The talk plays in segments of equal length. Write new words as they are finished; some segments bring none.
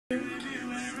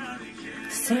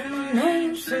Say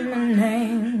my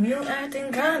name, you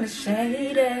acting kinda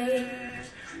shady,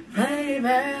 baby.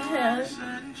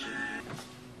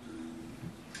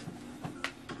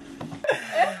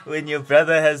 When your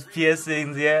brother has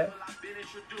piercings, yeah?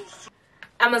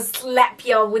 I'ma slap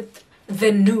y'all with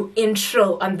the new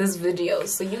intro on this video,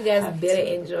 so you guys better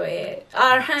enjoy it.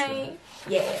 Alright?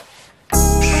 Yeah.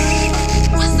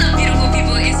 What's up, beautiful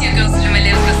people? It's your girl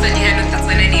Zulu.malebz, the Sodda, that's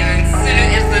what I name. Zulu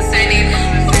is the surname.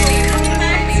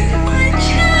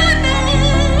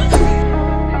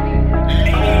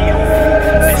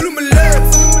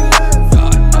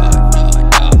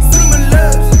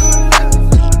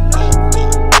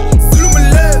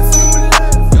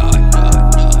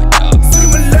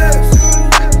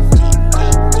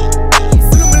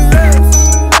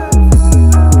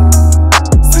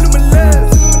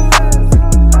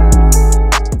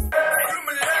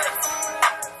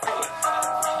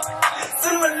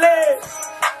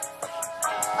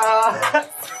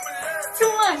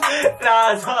 Too much.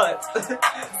 Nah, it's hot.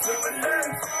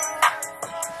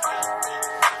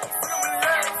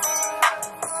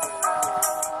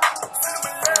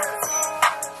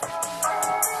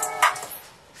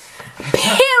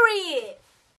 Period.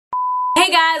 Hey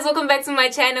guys, welcome back to my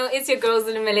channel. It's your girl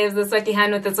Zulu.malebz, the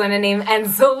Swatihan that's on her name, and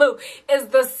Zulu is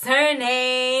the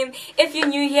surname. If you're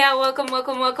new here, welcome,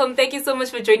 welcome, welcome. Thank you so much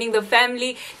for joining the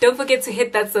family. Don't forget to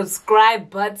hit that subscribe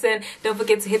button. Don't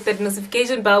forget to hit that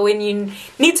notification bell when you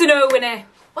need to know when I...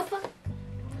 What the fuck?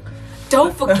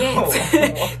 Don't forget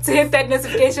to hit that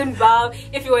notification bell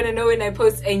if you want to know when I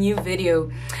post a new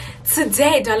video.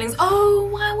 Today, darlings, oh,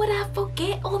 why would I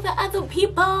forget all the other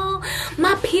people?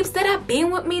 My peeps that have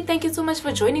been with me, thank you so much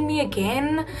for joining me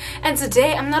again. And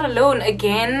today, I'm not alone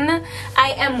again.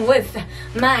 I am with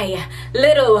my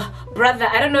little brother.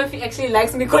 I don't know if he actually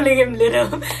likes me calling him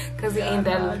little, because he ain't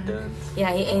that.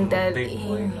 Yeah, he ain't that.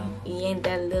 He ain't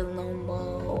that little no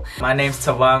more. My name's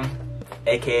Thabang,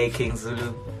 aka King Zulu.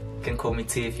 You can call me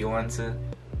T if you want to.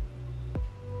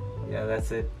 Yeah,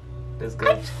 that's it. That's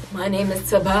good. My name is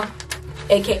Sodda,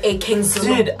 aka King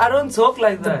Zulu. Dude, I don't talk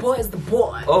like that. The boy is the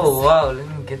boy. Oh wow, let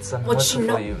me get some What water you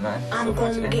know, for you, man. I'm So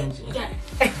much gonna get energy. yeah.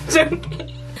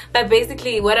 But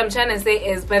basically, what I'm trying to say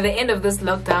is, by the end of this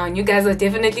lockdown, you guys are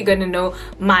definitely gonna know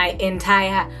my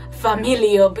entire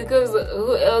familia, because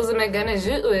who else am I gonna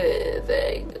shoot with?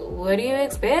 Like, what do you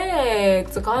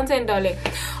expect? So content, darling.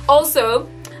 Also,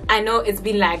 I know it's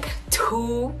been like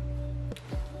 2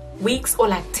 weeks or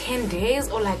like 10 days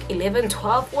or like 11,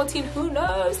 12, 14, who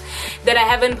knows, that I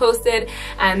haven't posted.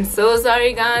 I'm so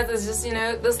sorry, guys. It's just, you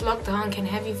know, this lockdown can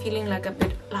have you feeling like a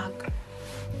bit like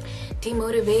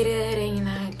demotivated, and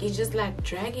like you're just like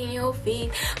dragging your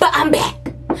feet. But I'm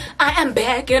back. I am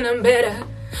back and I'm better.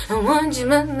 I want you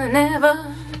more than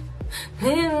ever.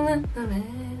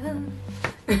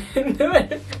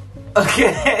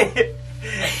 Okay.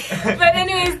 But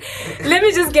anyways, let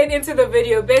me just get into the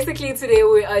video. Basically, today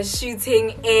we are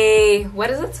shooting a, what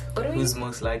is it? What are we? Who's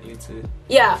most likely to?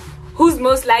 Yeah, who's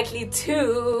most likely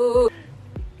to?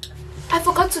 I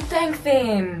forgot to thank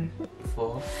them.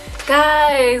 For?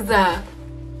 Guys,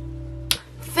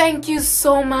 thank you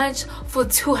so much for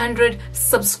 200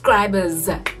 subscribers.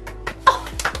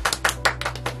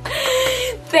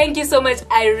 Thank you so much.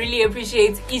 I really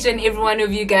appreciate each and every one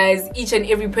of you guys, each and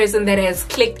every person that has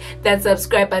clicked that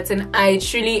subscribe button. I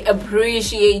truly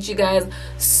appreciate you guys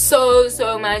so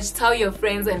much. Tell your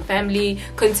friends and family,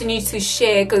 continue to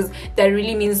share, because that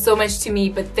really means so much to me.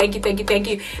 But thank you, thank you, thank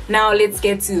you. Now let's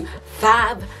get to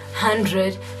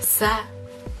 500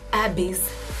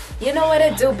 subs. You know what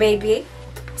to do, baby.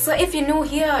 So if you're new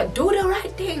here, do the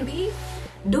right thing, babe.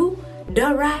 Do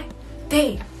the right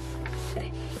thing.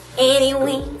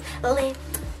 Anyway, let's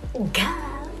go.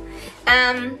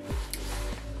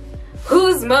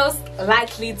 Who's most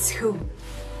likely to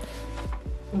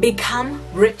become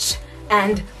rich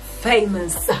and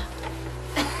famous?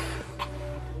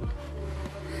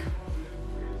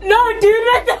 No,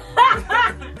 dude.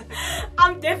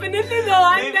 I'm definitely the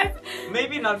one that's...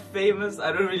 Maybe not famous.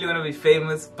 I don't really want to be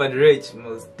famous, but rich,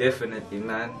 most definitely,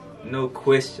 man. No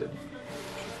question.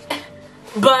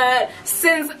 But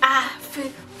since I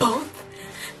fit both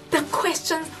the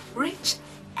questions, rich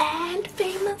and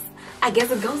famous, I guess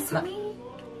it goes to me.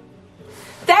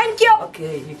 Thank you.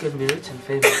 Okay, you can be rich and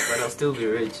famous, but I'll still be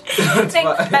rich.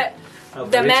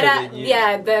 But the matter,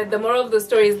 yeah, the moral of the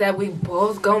story is that we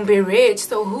both gonna be rich,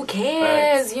 so who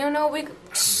cares? Right. You know, we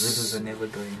Zulus are never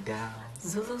going down.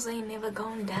 Zulus ain't never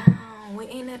going down. We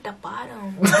ain't at the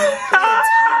bottom. We're at the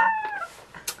top.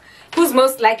 Who's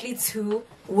most likely to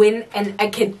win an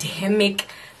academic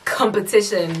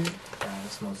competition?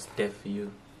 It's most deaf for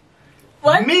you.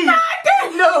 What? Me? No,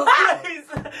 No, please.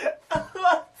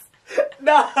 What?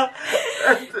 Nah.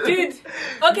 Dude.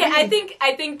 Okay,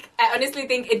 I honestly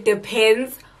think it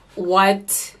depends what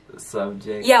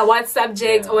subject. Yeah, what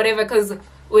subject or whatever, because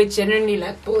we're generally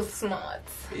like both smart.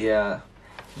 Yeah.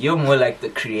 You're more like the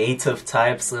creative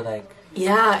type, so like.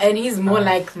 Yeah, and he's more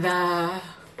like the.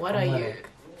 What are you?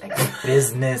 Like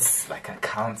business, like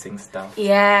accounting stuff.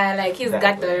 Yeah, like he's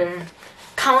got the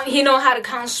count. He know how to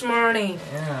count money.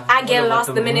 Yeah. I get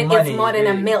lost the minute it's more than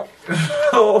a mil.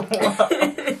 Oh, wow.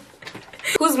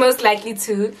 Who's most likely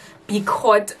to be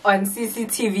caught on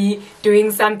CCTV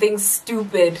doing something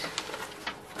stupid?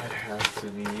 That has to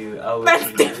be you. I would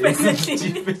That's be doing definitely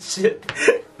stupid shit.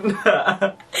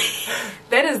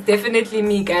 That is definitely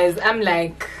me, guys. I'm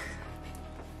like,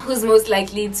 who's most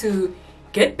likely to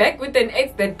get back with an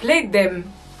ex that played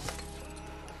them?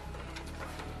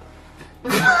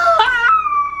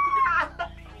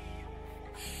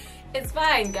 It's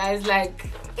fine, guys. Like,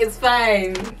 it's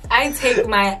fine. I take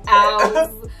my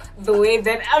L's the way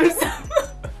that I'm.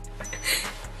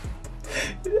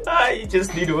 You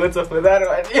just need water for that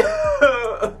one.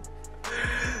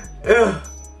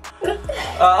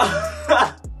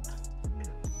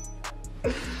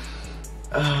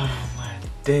 Oh my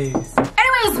days.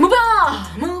 Anyways,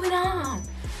 moving on.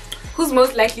 Who's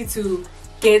most likely to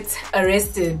get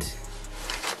arrested?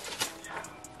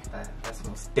 That's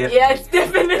most definitely. Yeah, it's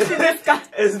definitely this guy.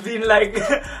 It's been like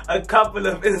a couple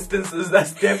of instances.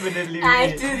 That's definitely me.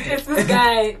 It's this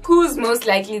guy. Who's most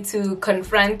likely to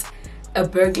confront a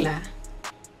burglar?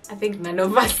 I think none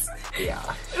of us. Yeah.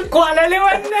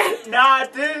 Nah,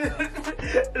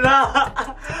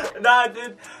 Nah,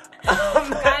 dude.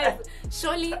 guys,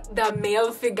 surely the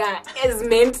male figure is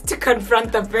meant to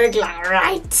confront the burglar,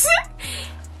 right?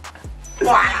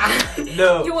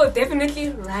 No. You will definitely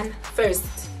run first.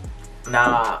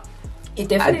 Nah. You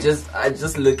definitely. I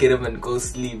just look at him and go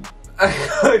sleep.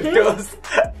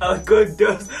 I'll go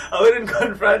dose. I wouldn't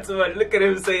confront him and look at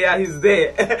him and say, yeah, he's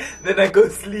there. Then I go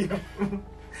sleep.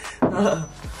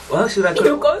 Well, should I go?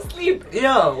 You go sleep.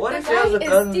 Yeah, what if he has a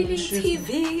gun? The guy is stealing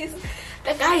TVs.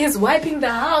 The guy is wiping the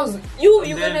house. You're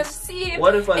gonna see him.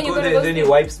 What if I go there and then he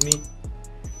wipes me?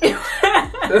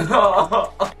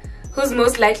 Who's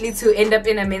most likely to end up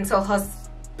in a mental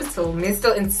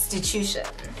mental institution?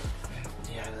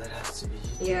 Yeah, that has to be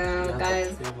you. Yeah, you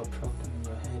guys. You have a problem in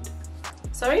your head.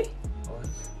 Sorry? What?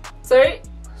 Sorry?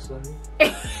 Sorry?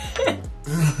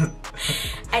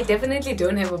 I definitely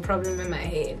don't have a problem in my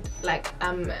head. Like,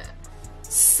 I'm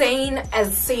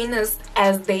sanest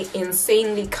as they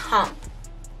insanely come.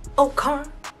 Oh,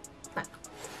 come. Nah.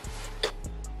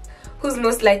 Who's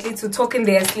most likely to talk in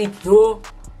their sleep? Yo,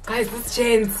 guys, this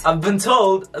chance. I've been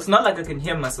told, it's not like I can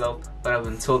hear myself, but I've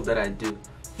been told that I do.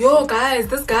 Yo, guys,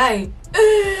 this guy.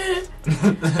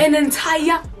 An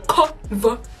entire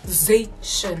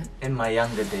conversation. In my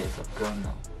younger days, I've grown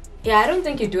now. Yeah, I don't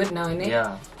think you do it now, innit?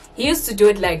 Yeah. He used to do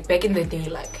it like back in the day,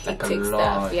 like Like a hectic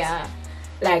lot. stuff. Yeah.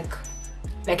 Like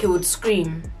he would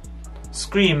scream.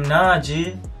 Scream, nah,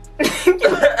 G.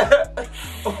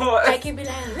 Like he'd be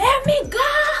like, let me go.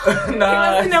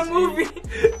 Nah, He was in a G. movie.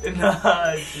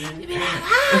 Nah, G. He'd be like,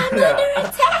 I'm gonna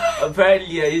return.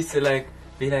 Apparently, I used to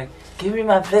be like, give me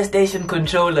my PlayStation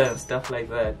controller and stuff like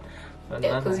that. But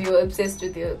Yeah, not because like- you were obsessed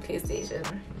with your PlayStation.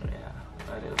 Yeah,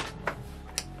 that is.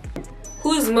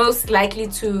 Who's most likely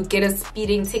to get a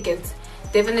speeding ticket?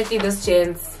 Definitely this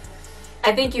chance.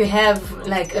 I think you have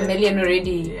like a million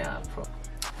already. Yeah, probably.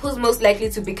 Who's most likely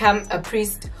to become a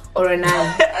priest or a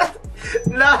nun?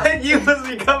 Nah, you must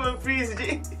become a priest.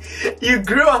 You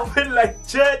grew up in like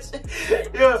church.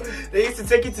 Yo, they used to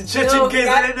take you to church Yo, in case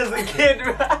God. I did as a kid.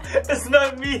 It's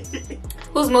not me.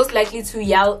 Who's most likely to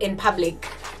yell in public?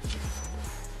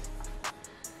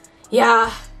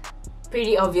 Yeah,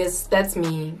 pretty obvious. That's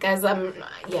me. Guys,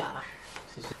 yeah.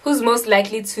 Who's most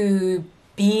likely to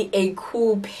be a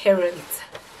cool parent?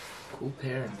 Cool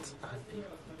parent. I'd be a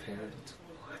cool parent.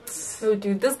 What? Oh,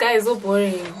 dude, this guy is so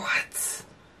boring. What?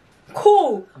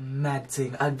 Cool. I'm mad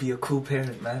saying I'd be a cool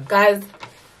parent, man. Guys,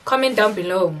 comment down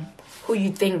below who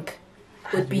you think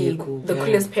would I'd be a be cool the parent.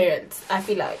 coolest parents. I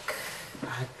feel like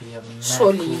I'd be a mad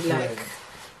surely, cool like, parent.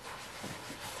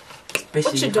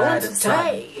 Especially what you if I had don't a son.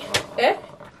 die. Eh?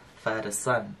 If I had a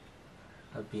son,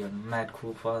 I'd be a mad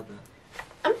cool father.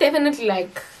 I'm definitely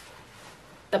like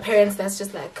the parents that's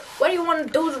just like, what do you want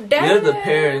to do today? You're the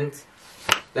parent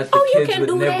that the Oh, you kids can would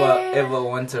do never that. ever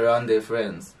want around their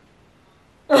friends.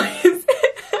 What is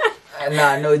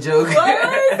Nah, no joke. Why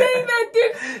are you saying that,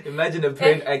 dude? Imagine a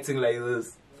parent acting like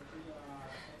this.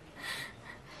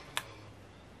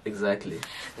 Exactly.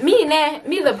 Me,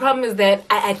 the problem is that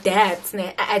I adapt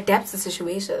to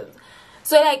situations.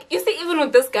 So like, you see, even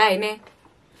with this guy, ne,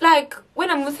 like when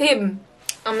I'm with him,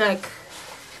 I'm like,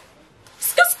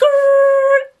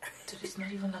 Dude, it's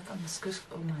not even like I'm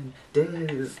oh my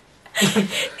days.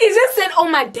 He just said, "Oh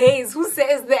my days." Who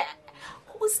says that?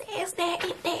 Who says that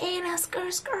if they ain't a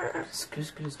skirt? Don't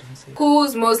say.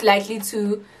 Who's most likely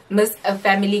to miss a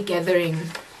family gathering?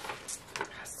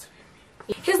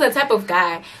 He's the type of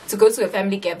guy to go to a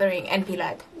family gathering and be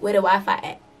like, "Where the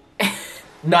Wi-Fi at?"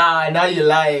 Nah, now you're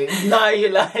lying. Now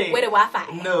you're lying. Where the Wi-Fi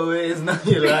at? No, it's not.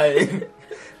 You're lying.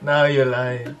 Now you're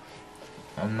lying.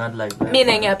 I'm not like that.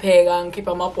 Mina ngiyapheka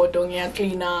ngikhipha amapoto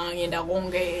ngiyacleana ngiyenda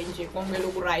konke nje konke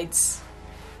loku right.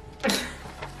 The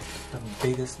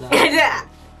biggest lie.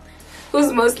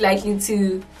 Who's most likely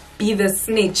to be the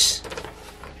snitch?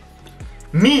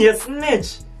 Me, a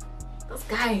snitch. This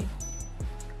guy.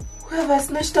 Who have I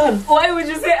snitched on? Why would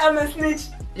you say I'm a snitch?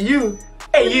 You.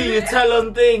 Hey, you tell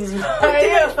on things. Who did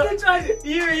I snitch on?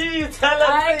 You tell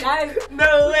on things. Guys. No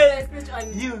Who way. did I snitch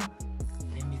on? You.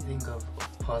 Let me think of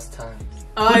past times.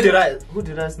 Who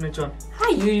did I snitch on? How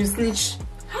you snitch?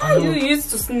 How you used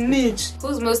to snitch?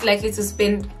 Who's most likely to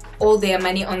spend all their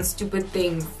money on stupid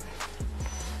things?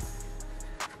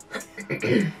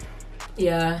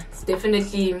 Yeah, it's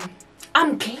definitely.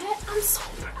 I'm so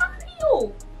proud of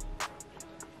you.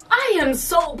 I am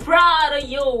so proud of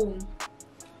you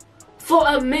for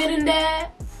admitting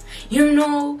that. You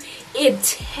know, it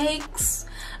takes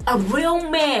a real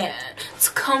man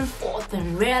to come forth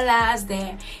and realize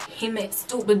that he made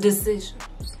stupid decisions.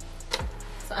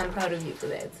 So I'm proud of you for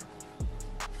that.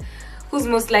 Who's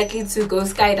most likely to go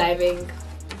skydiving?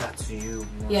 That's you.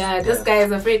 Yeah, this guy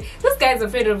is afraid. This guy is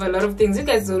afraid of a lot of things. You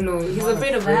guys don't know. He's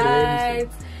afraid of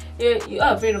heights. You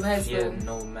are afraid of heights. Fear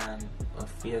no man or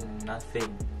fear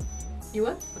nothing. You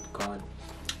what? But God.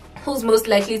 Who's most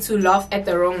likely to laugh at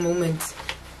the wrong moment?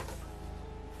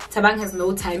 Thabang has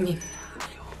no timing.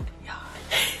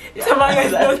 Yeah, Thabang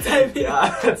has no timing.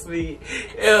 Yeah, that's me.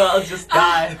 Yeah, I'll just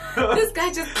die. This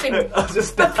guy just thinks. I'll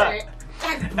just die.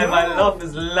 And my laugh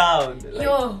is loud. Like,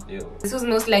 yo. This was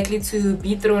most likely to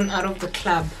be thrown out of the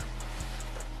club.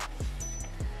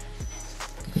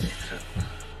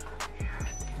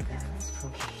 That's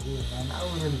probably you, man. I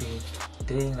wouldn't be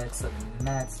doing like some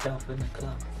mad stuff in the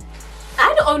club.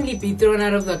 I'd only be thrown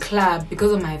out of the club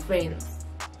because of my friends.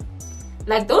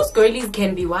 Like, those girlies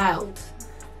can be wild.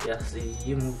 Yeah, see,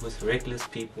 you move with reckless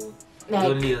people. Like,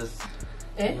 Only as.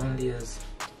 What's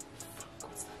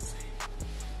that saying?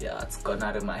 Yeah, it's gone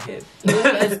out of my head. You're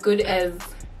as good as.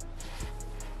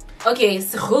 Okay,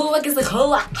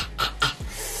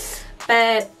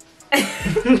 but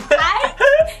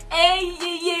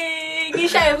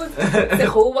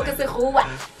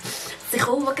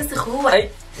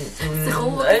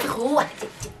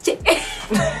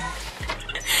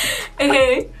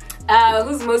okay,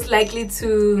 who's most likely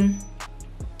to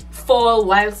fall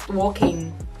whilst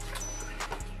walking?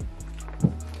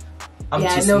 I'm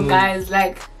yeah, too no, smooth. guys,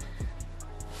 like,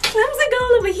 clumsy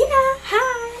girl over here.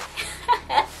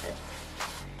 Hi.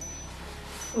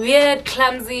 Weird,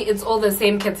 clumsy, it's all the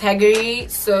same category,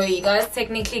 so you guys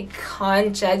technically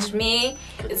can't judge me.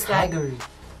 It's like, Category.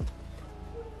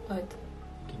 what?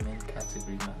 You meant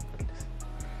category, man.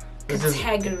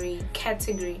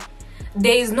 Category.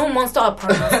 There is no monster of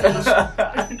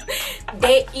pronunciation.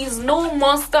 There is no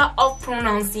monster of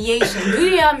pronunciation. Do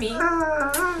you hear me?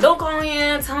 Don't come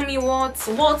here and tell me what.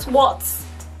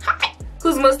 Hi.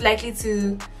 Who's most likely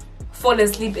to fall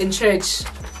asleep in church?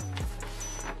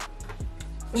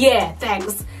 Yeah,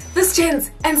 thanks. This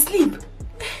chance and sleep.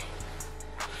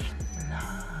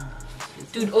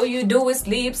 Dude, all you do is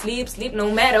sleep no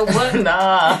matter what.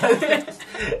 Nah,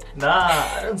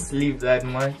 I don't sleep that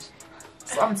much.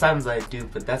 Sometimes I do,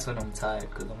 but that's when I'm tired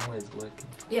because I'm always working.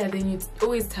 Yeah, then you're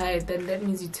always tired. Then that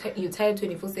means you're tired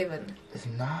 24/7.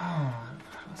 Nah, I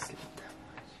don't sleep that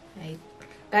much. Right.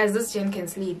 Guys, this gen can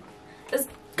sleep. This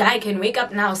guy can wake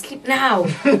up now, sleep now.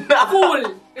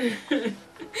 Fool.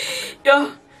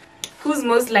 Yo, who's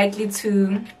most likely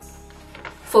to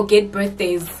forget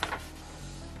birthdays?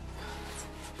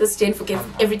 This gen forgets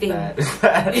everything.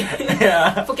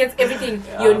 Yeah. Forgets everything.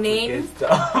 Yeah, Your name.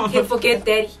 He'll forget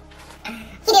that.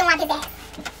 He didn't want his ass.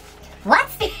 What?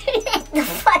 The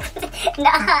fuck?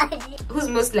 Nah. Who's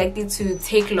most likely to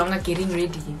take longer getting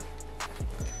ready?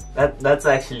 That's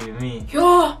actually me.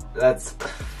 Yo. That's.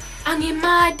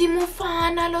 Angimadi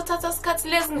mufana lothatha isikhathi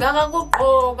lesingaka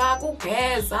kugqoka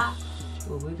kugeza.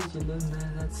 Well, where did you learn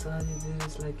that? That song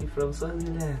is like you're from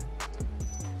Swaziland.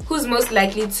 Who's most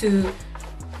likely to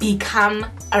become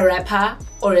a rapper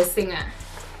or a singer?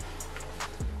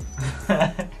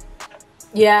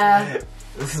 Yeah.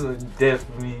 This was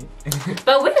definitely.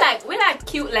 But we're like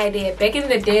cute like that. Back in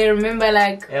the day, remember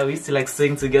like Yeah, we used to like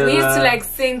sing together. we used to like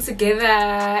sing together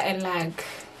and like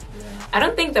I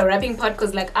don't think the rapping part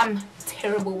because like I'm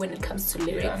terrible when it comes to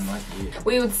lyrics. Yeah, not you.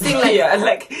 We would sing like Yeah,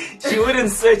 like she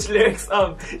wouldn't search lyrics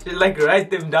up. She'd like write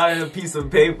them down on a piece of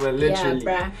paper, literally.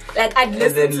 Yeah, bruh. Like I'd And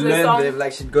listen then to the learn song. them.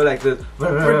 Like she'd go like this.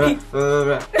 Repeat.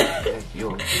 Like,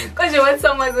 yo, dude. Cause what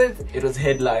song was it? It was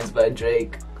Headlines by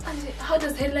Drake. How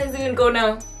does Headlines even go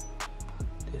now?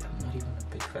 Dude, I'm not even a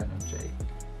big fan of Drake.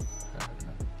 I don't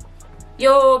know.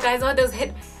 Yo, guys, how does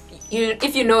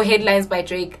if you know Headlines by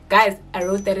Drake, guys, I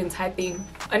wrote that entire thing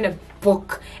on a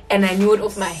book and I knew it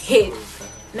off my head.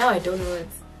 Now I don't know it.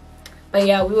 But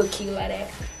yeah, we were cute like that.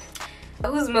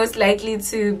 Who's most likely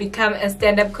to become a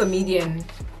stand-up comedian?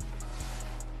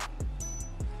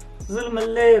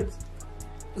 Zulu.malebz.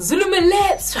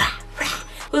 Zulu.malebz.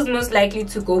 Who's most likely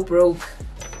to go broke?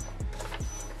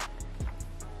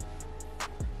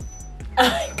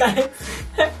 Guys.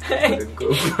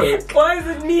 Go broke. Why is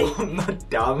it me? I'm not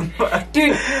dumb.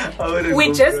 Dude, we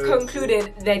go just broke.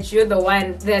 concluded that you're the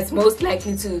one that's most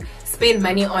likely to spend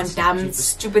money on dumb,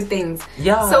 stupid things.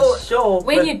 Yeah, so sure.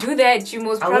 when you do that, you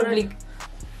most probably...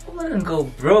 I wouldn't go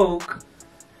broke.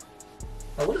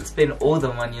 I wouldn't spend all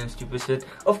the money on stupid shit.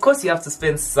 Of course, you have to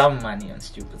spend some money on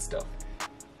stupid stuff.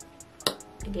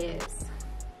 I guess.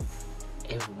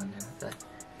 Everyone has that.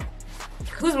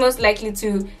 Who's most likely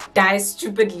to die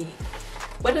stupidly?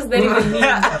 What does that even mean?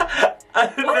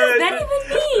 What does that even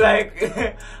mean? Like,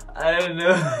 I don't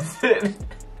know.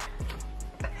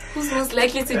 Who's most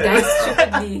likely to die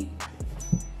stupidly?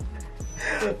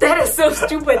 That is so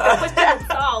stupid. The question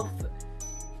itself.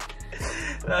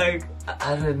 Like,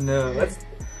 I don't know. What's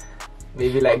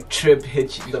maybe like trip,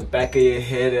 hit you in the back of your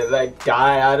head and like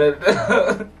die. I don't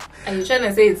know. Are you trying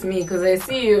to say it's me? Because I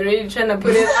see you really trying to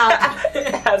put it out.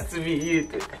 It has to be you.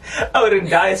 I wouldn't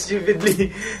die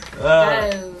stupidly.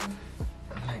 Like,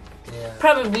 Yeah.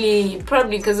 probably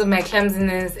because of my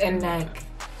clumsiness and like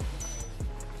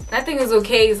nothing is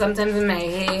okay sometimes in my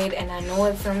head and I know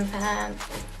it sometimes.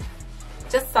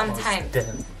 Just sometimes.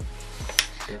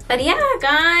 But yeah,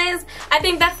 guys, I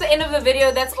think that's the end of the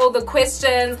video. That's all the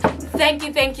questions.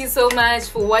 Thank you so much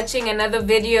for watching another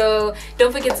video.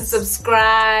 Don't forget to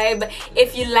subscribe.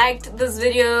 If you liked this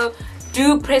video,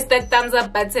 do press that thumbs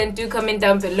up button. Do comment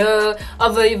down below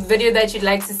of a video that you'd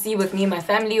like to see with me and my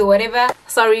family or whatever.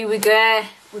 Sorry, we got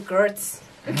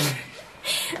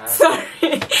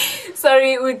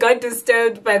sorry, we got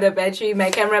disturbed by the battery.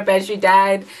 My camera battery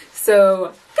died,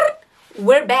 so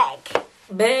we're back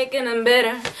and I'm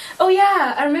better. Oh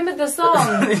yeah, I remember the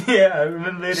song. Yeah, I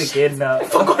remember it again now.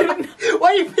 Why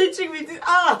are you pitching me?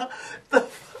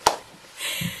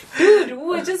 Dude, we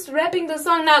were just rapping the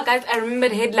song now, guys. I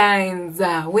remembered Headlines.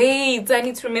 Wait, I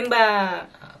need to remember. I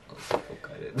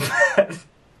forgot it.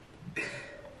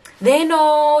 They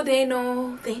know.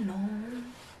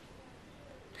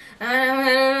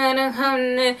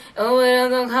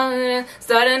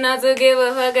 Starting not to give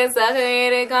a fuck and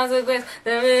sucker consequence.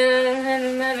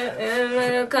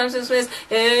 Consciousness,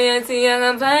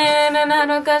 I'm playing and I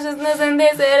know consciousness, and they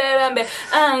say that I'm bad.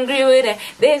 I agree with that.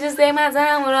 They just take my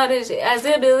time with all this shit. I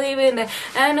still believe in that.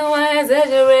 I know I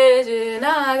exaggerate shit.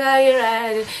 Now I got you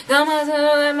right. Come on, so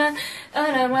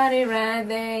and I'm already right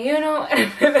there, you know.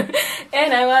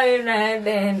 And I'm already right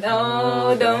there.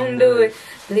 No, don't do it.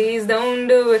 Please don't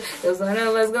do it. Cause one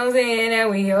of us gon' see it and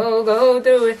we all go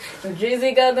through it. So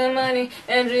Drizzy got the money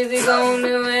and Drizzy gon'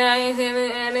 do it. I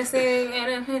ain't saying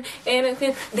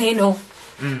anything. They know.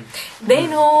 They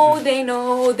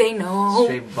know.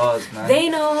 Straight bars, man. They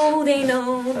know.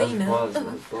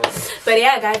 Bars. But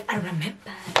yeah, guys, I remember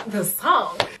the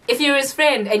song. If you're his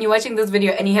friend and you're watching this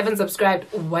video and you haven't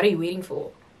subscribed, what are you waiting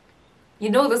for? You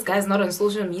know this guy's not on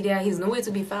social media. He's nowhere to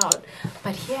be found.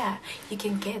 But here, you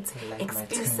can get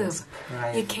exclusive.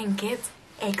 You can get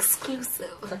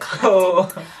exclusive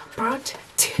content brought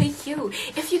to you.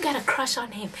 If you got a crush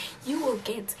on him, you will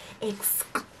get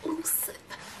exclusive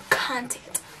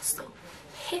content. So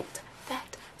hit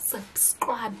that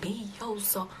subscribe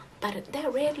so button,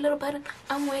 that red little button.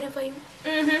 I'm waiting for you.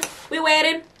 We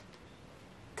waiting.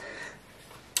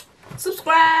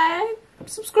 Subscribe,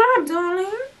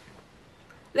 darling.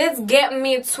 Let's get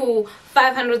me to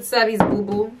 500 subbies, boo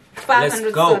boo. 500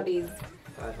 Let's go. subbies.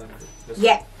 500.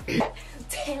 Yeah.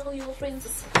 Tell your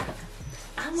friends.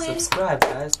 I'm waiting. Subscribe,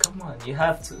 guys. Come on. You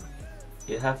have to.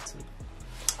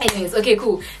 Anyways, okay,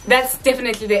 cool. That's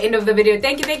definitely the end of the video.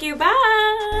 Thank you.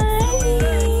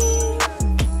 Bye.